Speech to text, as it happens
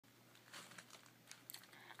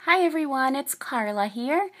Hi everyone, it's Carla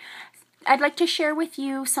here. I'd like to share with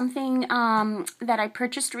you something that I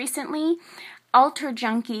purchased recently.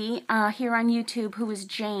 Alterjunkie here on YouTube, who is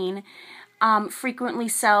Jane, frequently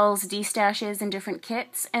sells D-stashes and different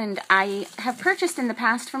kits, and I have purchased in the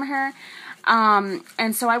past from her.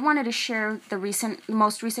 And so I wanted to share the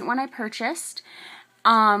most recent one I purchased.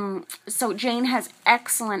 So Jane has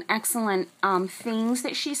excellent things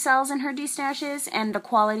that she sells in her D-stashes, and the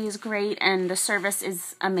quality is great and the service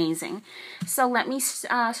is amazing. So let me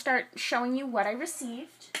start showing you what I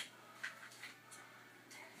received.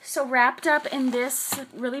 So wrapped up in this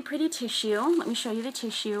really pretty tissue, let me show you the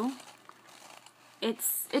tissue.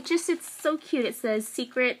 It's so cute. It says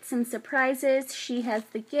secrets and surprises. She has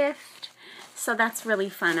the gift. So that's really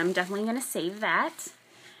fun. I'm definitely going to save that.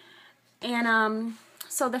 And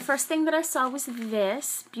so the first thing that I saw was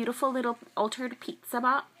this beautiful little altered pizza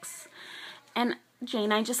box. And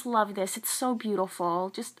Jane, I just love this. It's so beautiful.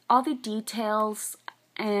 Just all the details,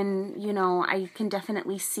 and you know, I can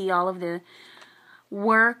definitely see all of the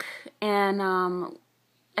work and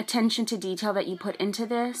attention to detail that you put into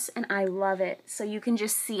this, and I love it. So you can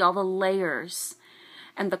just see all the layers,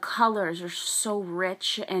 and the colors are so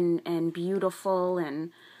rich and beautiful,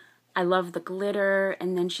 and I love the glitter.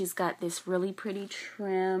 And then she's got this really pretty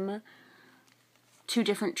trim, two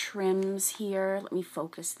different trims here. Let me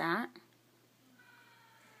focus that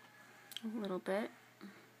a little bit.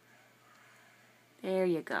 There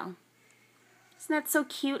you go. Isn't that so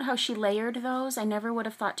cute how she layered those? I never would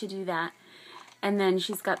have thought to do that. And then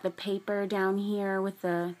she's got the paper down here with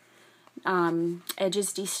the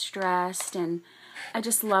edges distressed, and I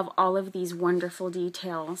just love all of these wonderful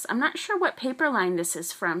details. I'm not sure what paper line this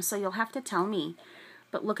is from, so you'll have to tell me.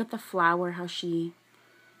 But look at the flower, how she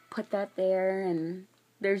put that there, and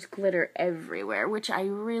there's glitter everywhere, which I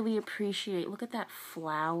really appreciate. Look at that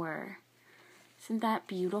flower. Isn't that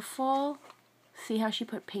beautiful? See how she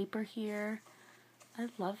put paper here? I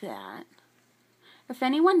love that. If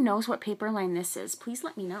anyone knows what paper line this is, please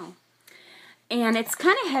let me know. And it's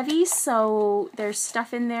kind of heavy, so there's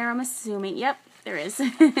stuff in there, I'm assuming. Yep, there is.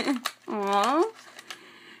 Aww.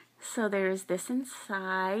 So there's this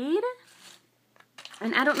inside.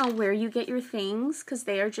 And I don't know where you get your things, because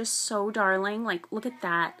they are just so darling. Like, look at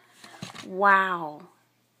that. Wow.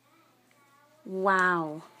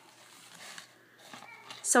 Wow.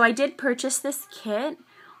 So I did purchase this kit,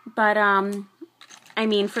 but I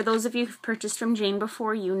mean, for those of you who've purchased from Jane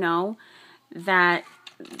before, you know that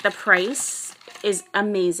the price is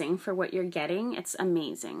amazing for what you're getting. It's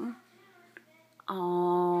amazing.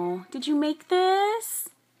 Oh, did you make this?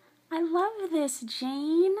 I love this,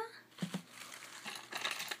 Jane.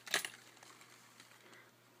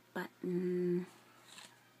 Button.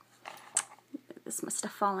 This must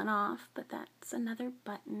have fallen off, but that's another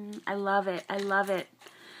button. I love it. I love it.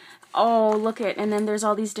 Oh, look at, and then there's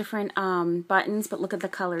all these different buttons, but look at the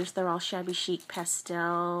colors. They're all Shabby Chic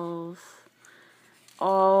pastels.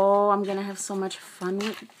 Oh, I'm going to have so much fun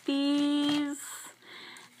with these.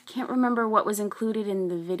 Can't remember what was included in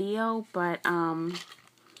the video, but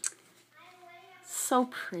so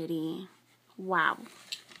pretty. Wow.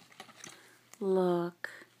 Look.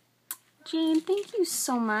 Jane, thank you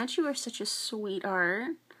so much. You are such a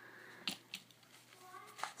sweetheart.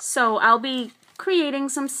 So I'll be creating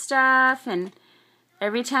some stuff, and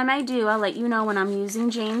every time I do, I'll let you know when I'm using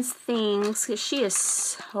Jane's things, because she is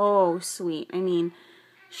so sweet. I mean,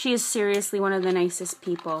 she is seriously one of the nicest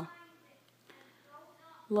people.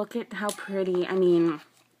 Look at how pretty. I mean,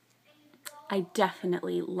 I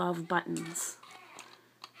definitely love buttons.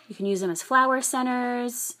 You can use them as flower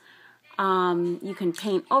centers. You can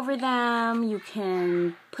paint over them. You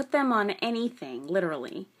can put them on anything,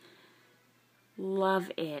 literally. Love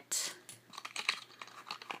it.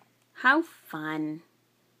 How fun.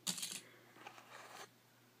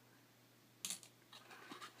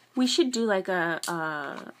 We should do like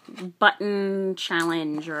a button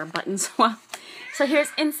challenge or a button swap. So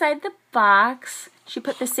here's inside the box. She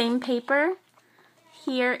put the same paper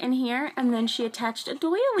here and here, and then she attached a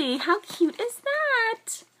doily. How cute is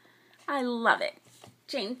that? I love it.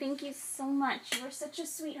 Jane, thank you so much. You are such a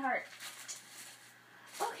sweetheart.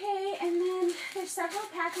 Okay, and then there's several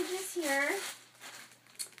packages here.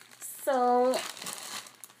 So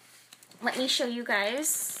let me show you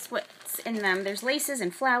guys what's in them. There's laces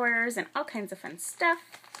and flowers and all kinds of fun stuff.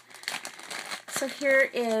 So here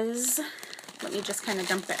is, let me just kind of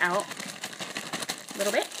dump it out a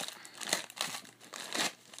little bit.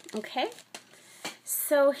 Okay.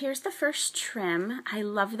 So here's the first trim. I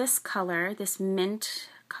love this color, this mint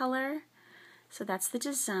color. So that's the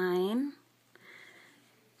design.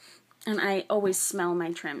 And I always smell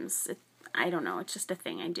my trims. I don't know, it's just a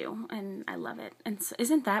thing I do, and I love it. And so,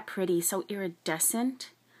 isn't that pretty? So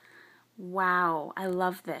iridescent. Wow, I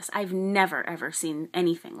love this. I've never ever seen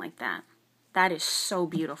anything like that. That is so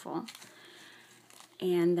beautiful.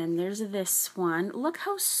 And then there's this one. Look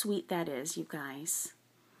how sweet that is, you guys.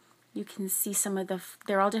 You can see some of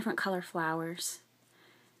they're all different color flowers.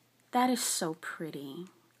 That is so pretty.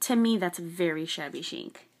 To me, that's very shabby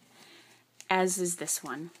chic. As is this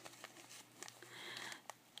one.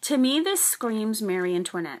 To me, this screams Marie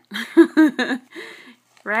Antoinette.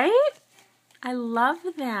 Right? I love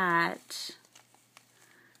that.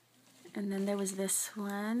 And then there was this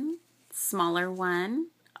one. Smaller one.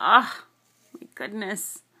 Oh, my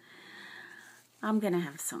goodness. I'm going to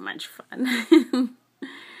have so much fun.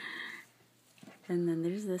 And then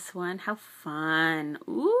there's this one. How fun.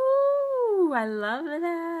 Ooh, I love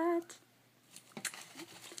that.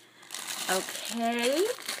 Okay.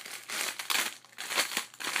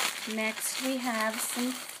 Next we have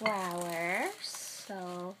some flowers.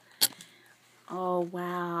 So, oh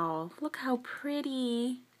wow. Look how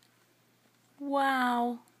pretty.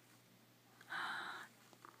 Wow.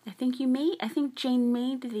 I think Jane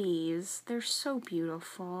made these. They're so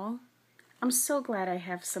beautiful. I'm so glad I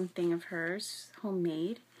have something of hers,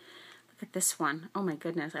 homemade. Look at this one. Oh my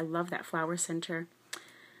goodness, I love that flower center.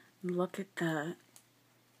 Look at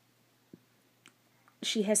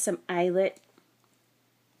she has some eyelet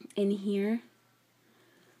in here.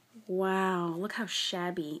 Wow, look how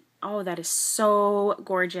shabby. Oh, that is so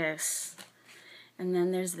gorgeous. And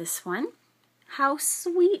then there's this one. How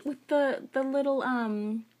sweet with the little,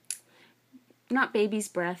 not baby's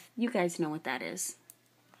breath. You guys know what that is.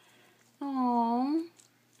 Oh,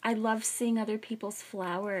 I love seeing other people's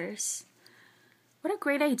flowers. What a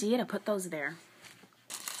great idea to put those there.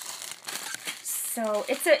 So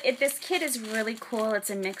this kit is really cool. It's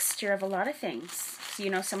a mixture of a lot of things. So,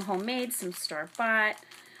 you know, some homemade, some store-bought,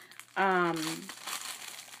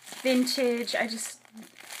 vintage. I just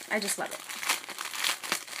love it.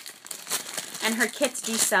 And her kits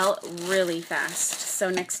do sell really fast.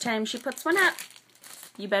 So next time she puts one up,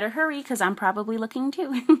 you better hurry because I'm probably looking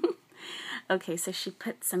too. Okay, so she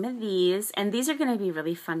put some of these, and these are going to be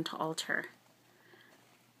really fun to alter.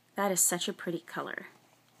 That is such a pretty color.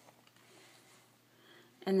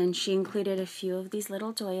 And then she included a few of these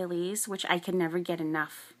little doilies, which I can never get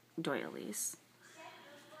enough doilies.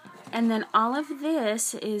 And then all of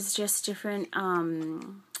this is just different,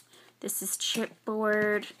 this is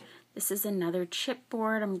chipboard. This is another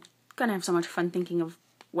chipboard. I'm going to have so much fun thinking of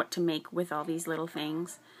what to make with all these little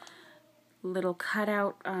things. Little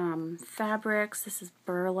cutout fabrics. This is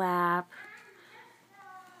burlap.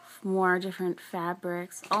 More different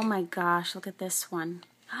fabrics. Oh my gosh, look at this one.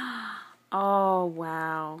 Oh,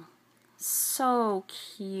 wow. So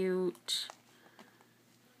cute.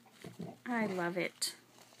 I love it.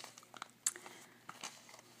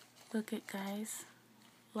 Look at, guys.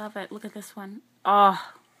 Love it. Look at this one. Oh.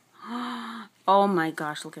 Oh my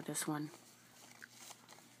gosh, look at this one.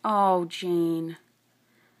 Oh, Jane.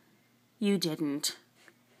 You didn't.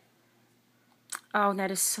 Oh,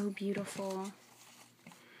 that is so beautiful.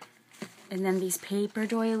 And then these paper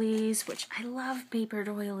doilies, which I love paper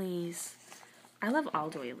doilies. I love all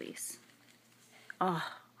doilies. Oh,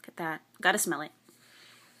 look at that. Gotta smell it.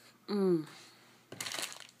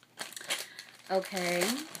 Okay,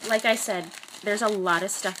 like I said, there's a lot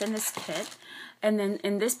of stuff in this kit. And then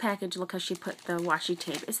in this package, look how she put the washi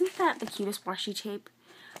tape. Isn't that the cutest washi tape?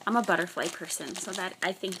 I'm a butterfly person, so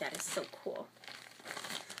I think that is so cool.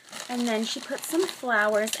 And then she put some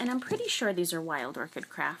flowers, and I'm pretty sure these are Wild Orchid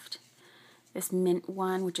Craft. This mint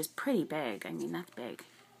one, which is pretty big. I mean, that's big.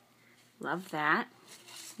 Love that.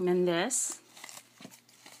 And then this.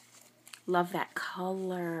 Love that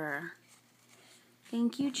color.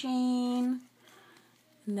 Thank you, Jane.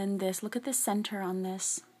 And then this. Look at the center on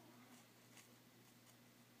this.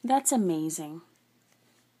 That's amazing.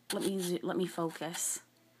 Let me focus.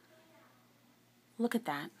 Look at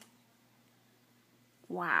that.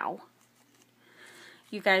 Wow.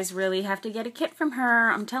 You guys really have to get a kit from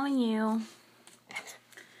her, I'm telling you.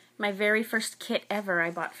 My very first kit ever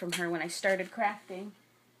I bought from her when I started crafting.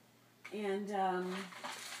 And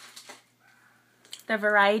the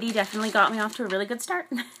variety definitely got me off to a really good start.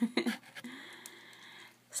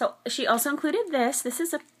 So she also included this. This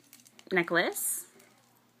is a necklace.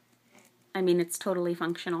 I mean, it's totally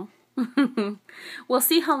functional. We'll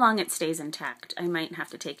see how long it stays intact. I might have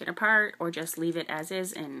to take it apart or just leave it as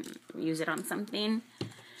is and use it on something.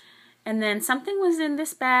 And then something was in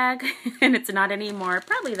this bag, and it's not anymore.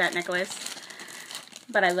 Probably that necklace.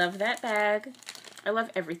 But I love that bag. I love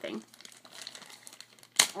everything.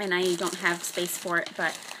 And I don't have space for it,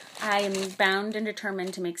 but I am bound and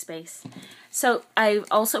determined to make space. So I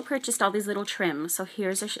also purchased all these little trims. So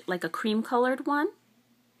here's like a cream colored one.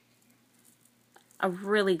 A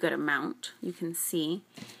really good amount, you can see.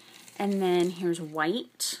 And then here's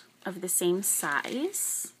white of the same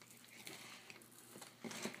size.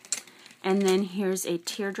 And then here's a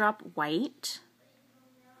teardrop white.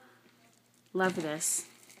 Love this.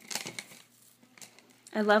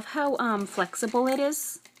 I love how flexible it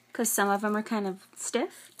is, because some of them are kind of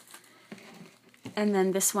stiff. And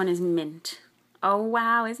then this one is mint. Oh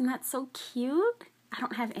wow, isn't that so cute? I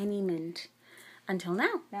don't have any mint until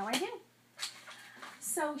now. Now I do.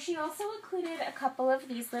 So she also included a couple of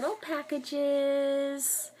these little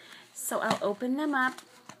packages. So I'll open them up.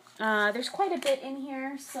 There's quite a bit in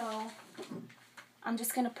here, so I'm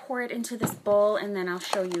just going to pour it into this bowl, and then I'll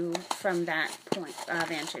show you from that point,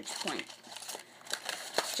 vantage point,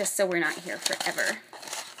 just so we're not here forever.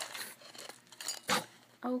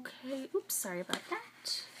 Okay, oops, sorry about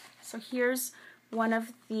that. So here's one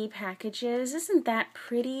of the packages. Isn't that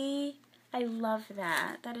pretty? I love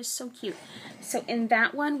that. That is so cute. So in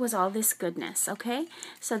that one was all this goodness, okay?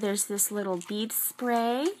 So there's this little bead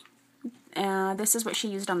spray. This is what she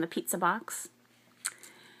used on the pizza box.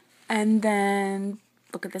 And then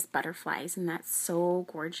look at this butterfly. Isn't that so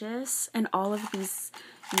gorgeous? And all of these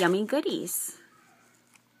yummy goodies.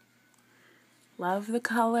 Love the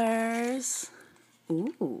colors.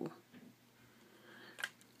 Ooh.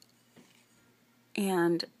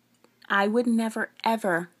 And I would never,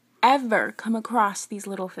 ever come across these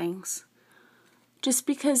little things. Just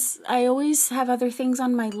because I always have other things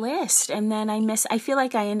on my list, and then I feel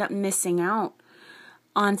like I end up missing out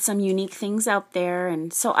on some unique things out there.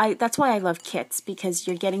 And so that's why I love kits, because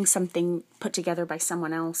you're getting something put together by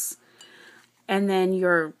someone else. And then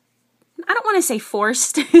you're, I don't want to say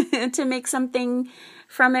forced to make something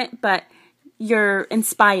from it, but you're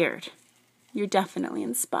inspired. You're definitely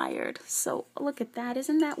inspired. So look at that.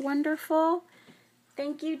 Isn't that wonderful?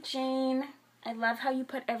 Thank you, Jane. I love how you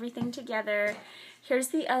put everything together. Here's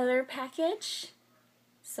the other package.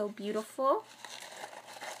 So beautiful.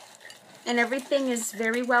 And everything is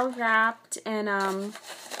very well wrapped, and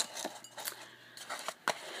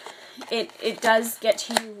it does get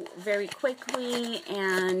to you very quickly,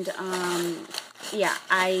 and yeah,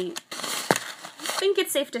 I think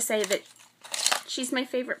it's safe to say that she's my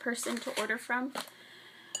favorite person to order from.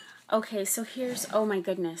 Okay, so here's, oh my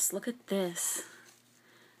goodness, look at this.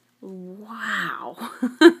 Wow.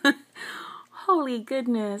 Holy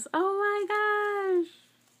goodness. Oh my gosh.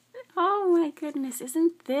 Oh my goodness.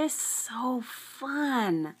 Isn't this so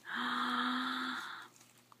fun?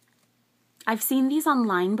 I've seen these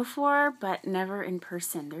online before, but never in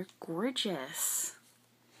person. They're gorgeous.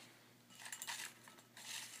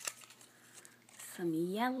 Some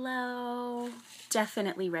yellow.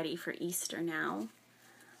 Definitely ready for Easter now.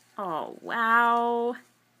 Oh, wow.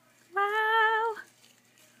 Wow.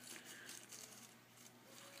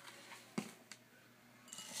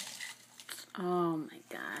 Oh my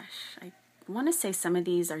gosh. I want to say some of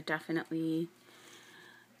these are definitely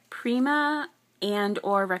Prima and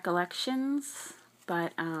or Recollections,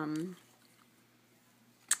 but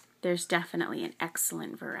there's definitely an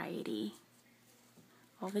excellent variety.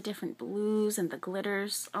 All the different blues and the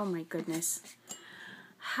glitters. Oh my goodness.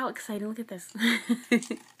 How exciting. Look at this.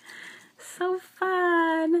 So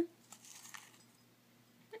fun.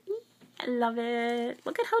 I love it.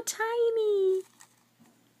 Look at how tiny.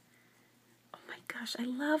 Gosh, I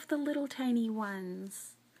love the little tiny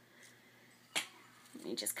ones. Let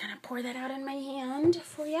me just kind of pour that out in my hand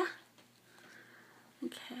for you.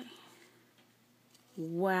 Okay.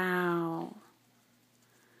 Wow.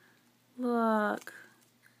 Look.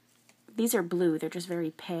 These are blue. They're just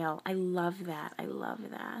very pale. I love that. I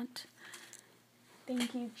love that.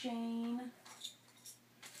 Thank you, Jane.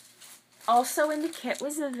 Also in the kit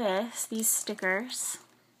was these stickers.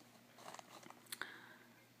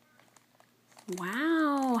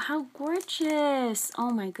 Wow, how gorgeous.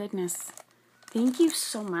 Oh my goodness. Thank you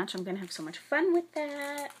so much. I'm going to have so much fun with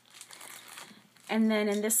that. And then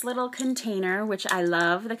in this little container, which I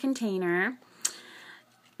love the container,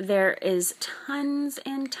 there is tons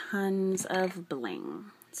and tons of bling.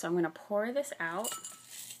 So I'm going to pour this out.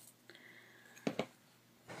 Look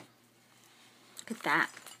at that.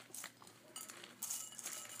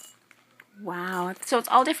 Wow. So it's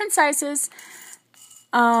all different sizes.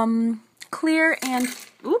 Clear and,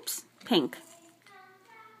 oops, pink.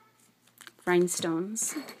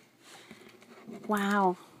 Rhinestones.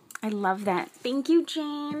 Wow. I love that. Thank you,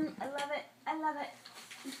 Jane. I love it. I love it.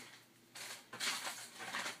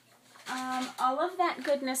 All of that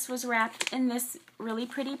goodness was wrapped in this really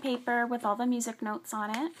pretty paper with all the music notes on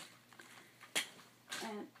it.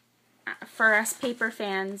 And for us paper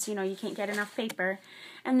fans, you know, you can't get enough paper.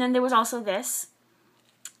 And then there was also this.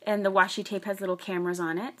 And the washi tape has little cameras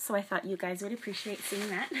on it, so I thought you guys would appreciate seeing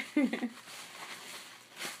that.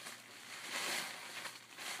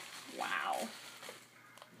 Wow.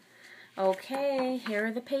 Okay, here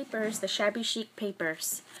are the papers, the Shabby Chic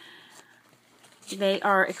papers. They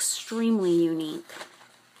are extremely unique.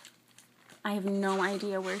 I have no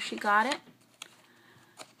idea where she got it,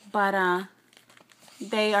 but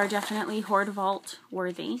they are definitely Hoard Vault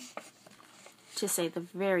worthy, to say the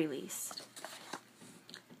very least.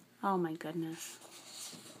 Oh my goodness.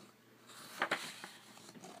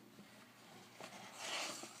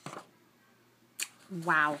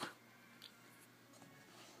 Wow.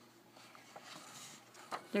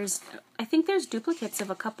 I think there's duplicates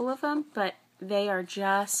of a couple of them, but they are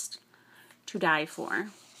just to die for.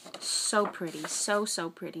 So pretty, so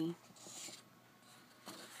pretty.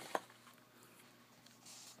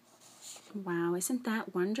 Wow, isn't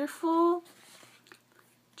that wonderful?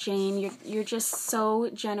 Jane, you're just so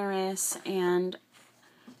generous, and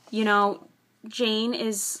you know, Jane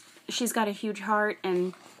she's got a huge heart,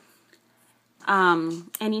 and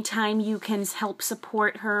anytime you can help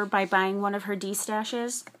support her by buying one of her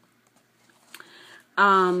D-stashes.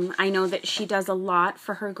 I know that she does a lot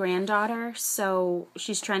for her granddaughter, so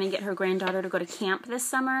she's trying to get her granddaughter to go to camp this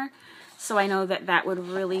summer, so I know that that would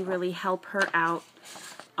really help her out.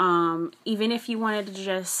 Even if you wanted to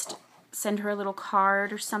just send her a little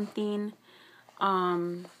card or something,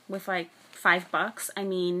 with like $5, I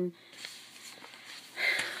mean,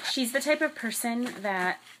 she's the type of person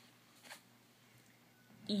that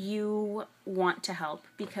you want to help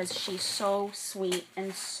because she's so sweet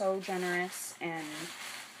and so generous, and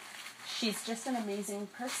she's just an amazing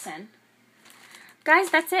person. Guys,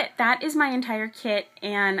 that's it. That is my entire kit,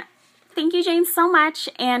 and thank you, Jane, so much.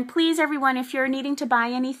 And please, everyone, if you're needing to buy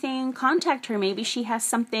anything, contact her. Maybe she has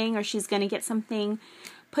something, or she's going to get something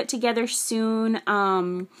put together soon.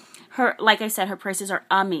 Like I said, her prices are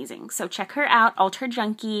amazing. So check her out,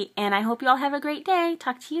 Alterjunkie, and I hope you all have a great day.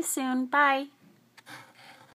 Talk to you soon. Bye.